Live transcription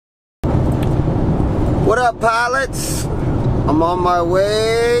What up, pilots? I'm on my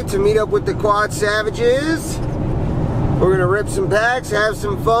way to meet up with the Quad Savages. We're gonna rip some packs, have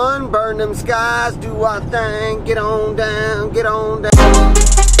some fun, burn them skies, do our thing, get on down, get on down.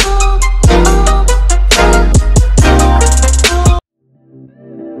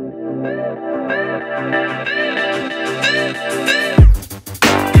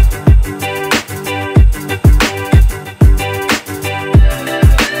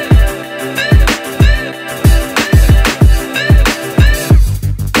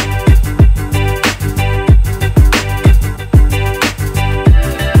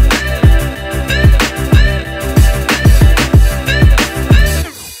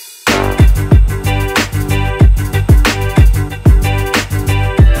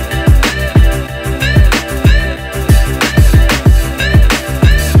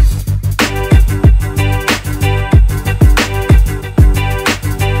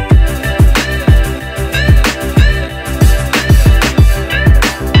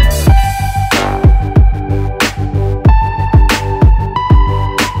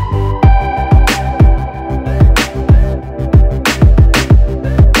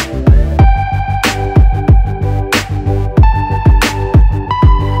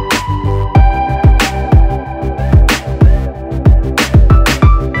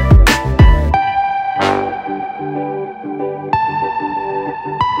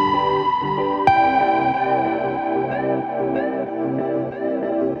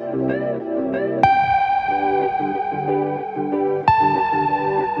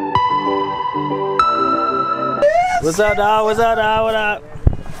 What's up, dog? What's up, dog? What up?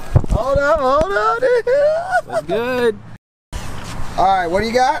 Hold up. What's good? Alright, what do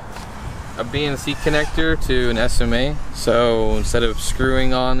you got? A BNC connector to an SMA. So instead of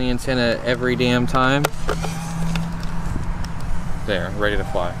screwing on the antenna every damn time, there, ready to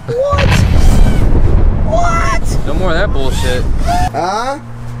fly. What? No more of that bullshit. Huh?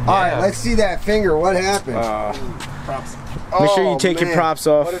 Alright, let's see that finger. What happened? Props. Make sure you take your props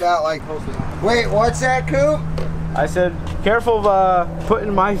off. Put it out like. Wait, what's that, Coop? I said, careful of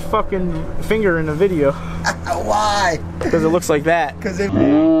putting my fucking finger in the video. Why? Because it looks like that. Because I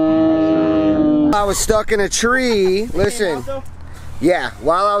was stuck in a tree. Listen. Yeah,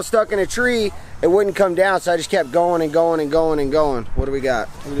 while I was stuck in a tree, it wouldn't come down, so I just kept going and going and going and going. What do we got?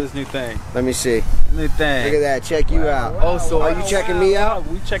 Look at this new thing. Let me see. New thing. Look at that. Check you out. Oh, so are you checking me out?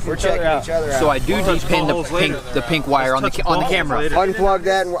 We're checking each other out. So I do depend the pink wire on the camera. Unplug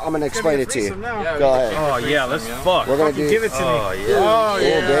that, and I'm gonna explain it to you. Go ahead. Oh yeah, let's fuck. We're gonna give it to me. Oh yeah. Oh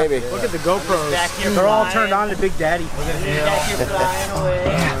yeah, baby. Look at the GoPros. They're all turned on to Big Daddy.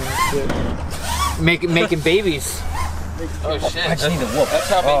 Making babies. Oh shit. I just need to whoop. That's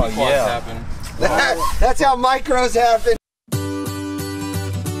how baby quads happen. That's how micros happen.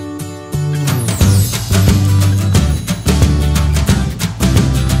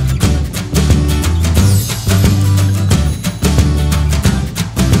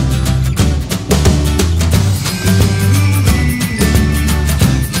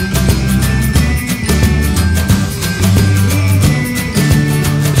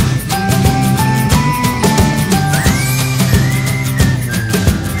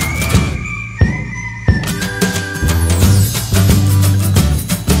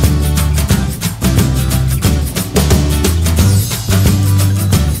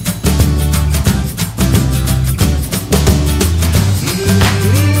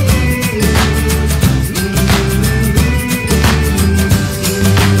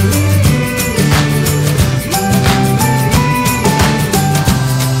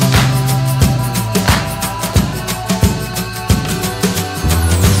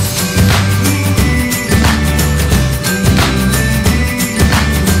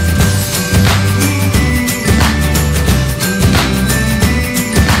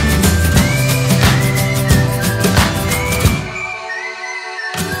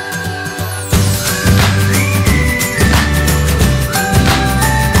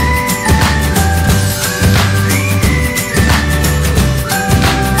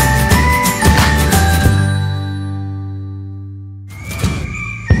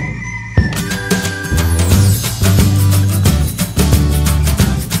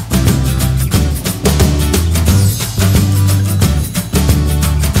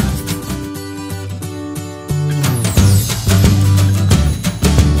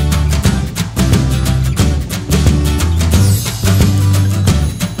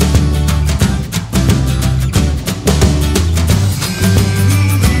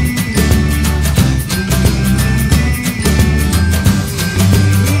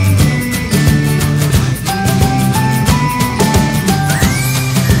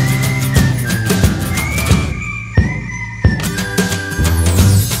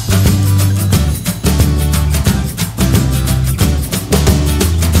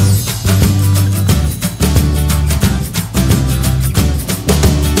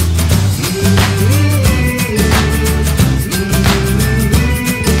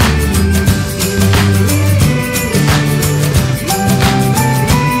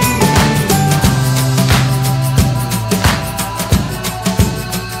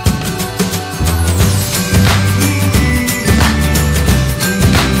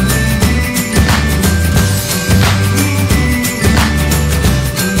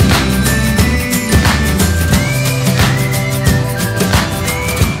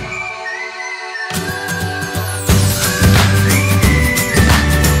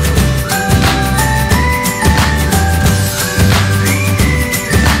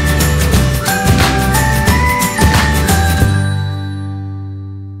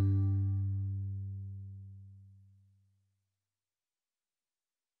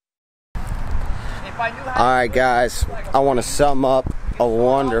 Alright guys, I want to sum up a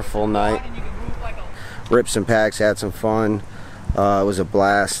wonderful night. Ripped some packs, had some fun. It was a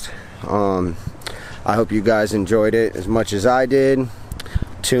blast. I hope you guys enjoyed it as much as I did.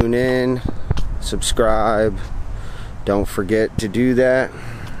 Tune in, subscribe. Don't forget to do that.